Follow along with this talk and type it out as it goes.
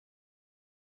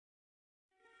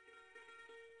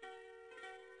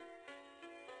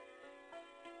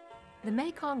The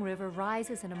Mekong River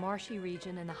rises in a marshy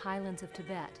region in the highlands of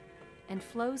Tibet and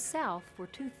flows south for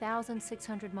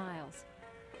 2,600 miles.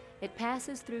 It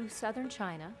passes through southern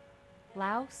China,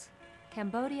 Laos,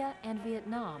 Cambodia, and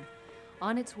Vietnam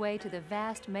on its way to the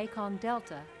vast Mekong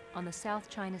Delta on the South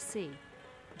China Sea,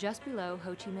 just below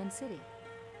Ho Chi Minh City.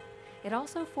 It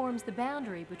also forms the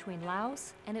boundary between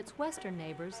Laos and its western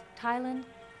neighbors, Thailand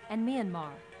and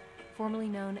Myanmar, formerly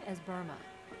known as Burma.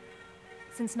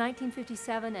 Since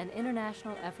 1957, an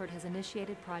international effort has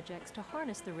initiated projects to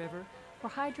harness the river for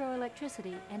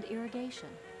hydroelectricity and irrigation.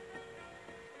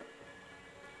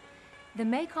 The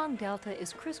Mekong Delta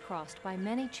is crisscrossed by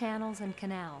many channels and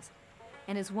canals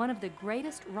and is one of the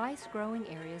greatest rice-growing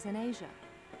areas in Asia.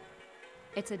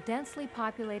 It's a densely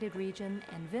populated region,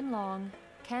 and Vinh Long,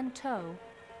 Can Tho,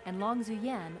 and Long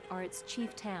Xuyen are its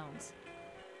chief towns.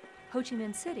 Ho Chi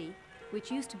Minh City,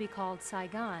 which used to be called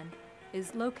Saigon,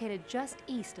 is located just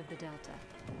east of the delta.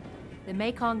 The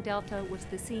Mekong Delta was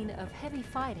the scene of heavy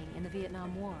fighting in the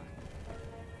Vietnam War.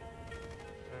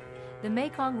 The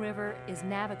Mekong River is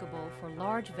navigable for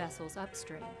large vessels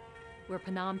upstream, where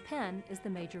Phnom Penh is the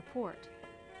major port.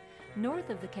 North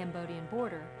of the Cambodian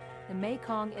border, the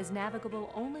Mekong is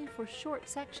navigable only for short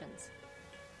sections.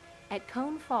 At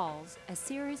Cone Falls, a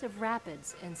series of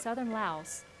rapids in southern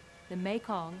Laos, the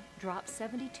Mekong drops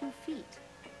 72 feet.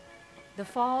 The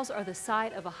falls are the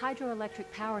site of a hydroelectric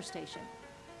power station,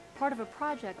 part of a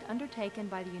project undertaken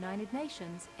by the United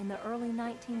Nations in the early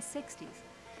 1960s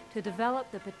to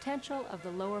develop the potential of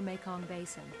the lower Mekong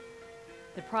Basin.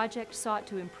 The project sought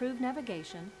to improve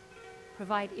navigation,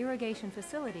 provide irrigation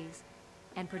facilities,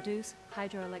 and produce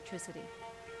hydroelectricity.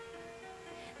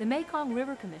 The Mekong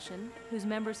River Commission, whose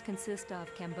members consist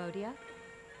of Cambodia,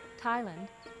 Thailand,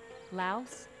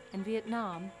 Laos, and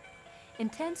Vietnam,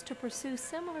 intends to pursue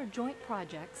similar joint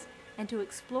projects and to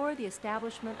explore the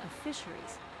establishment of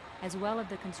fisheries, as well as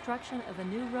the construction of a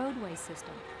new roadway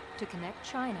system to connect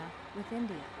China with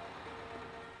India.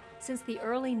 Since the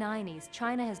early 90s,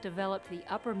 China has developed the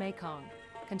Upper Mekong,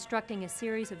 constructing a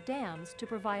series of dams to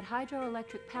provide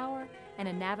hydroelectric power and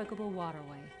a navigable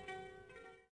waterway.